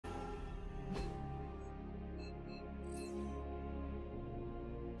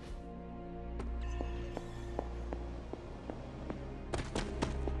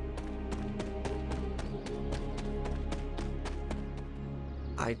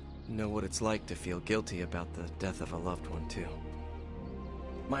know what it's like to feel guilty about the death of a loved one, too.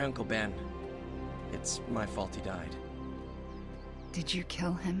 My Uncle Ben. It's my fault he died. Did you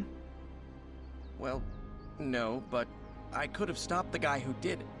kill him? Well, no, but I could have stopped the guy who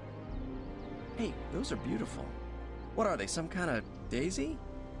did. Hey, those are beautiful. What are they, some kind of daisy?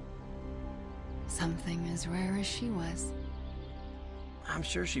 Something as rare as she was. I'm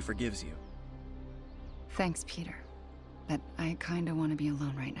sure she forgives you. Thanks, Peter. But I kinda want to be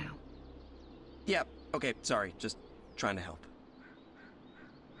alone right now. Yep, okay, sorry, just trying to help.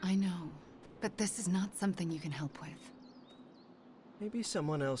 I know, but this is not something you can help with. Maybe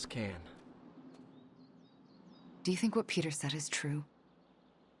someone else can. Do you think what Peter said is true?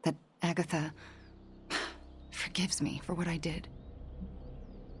 That Agatha forgives me for what I did?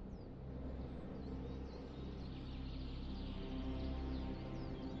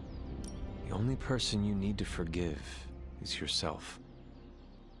 The only person you need to forgive is yourself.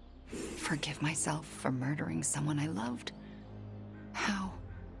 Forgive myself for murdering someone I loved? How?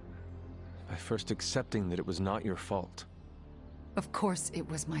 By first accepting that it was not your fault. Of course it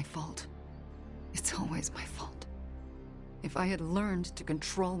was my fault. It's always my fault. If I had learned to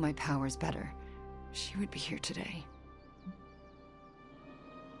control my powers better, she would be here today.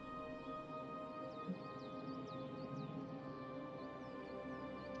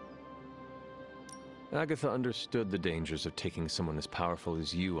 Agatha understood the dangers of taking someone as powerful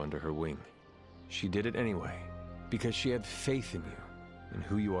as you under her wing. She did it anyway, because she had faith in you, and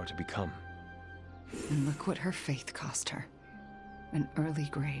who you are to become. And look what her faith cost her. An early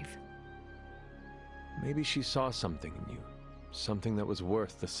grave. Maybe she saw something in you, something that was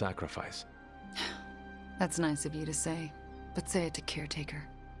worth the sacrifice. That's nice of you to say, but say it to Caretaker.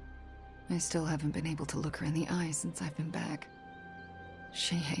 I still haven't been able to look her in the eye since I've been back.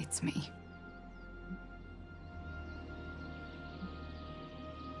 She hates me.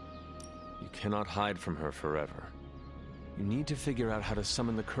 You cannot hide from her forever. You need to figure out how to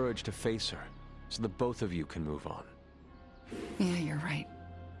summon the courage to face her, so that both of you can move on. Yeah, you're right.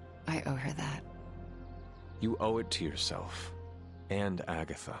 I owe her that. You owe it to yourself, and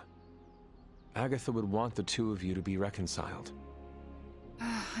Agatha. Agatha would want the two of you to be reconciled.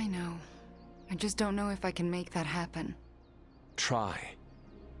 I know. I just don't know if I can make that happen. Try.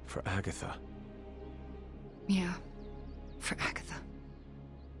 For Agatha. Yeah, for Agatha.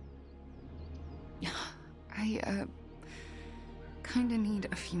 I, kinda need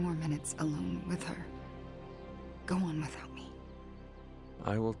a few more minutes alone with her. Go on without me.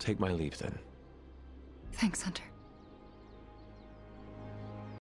 I will take my leave then. Thanks, Hunter.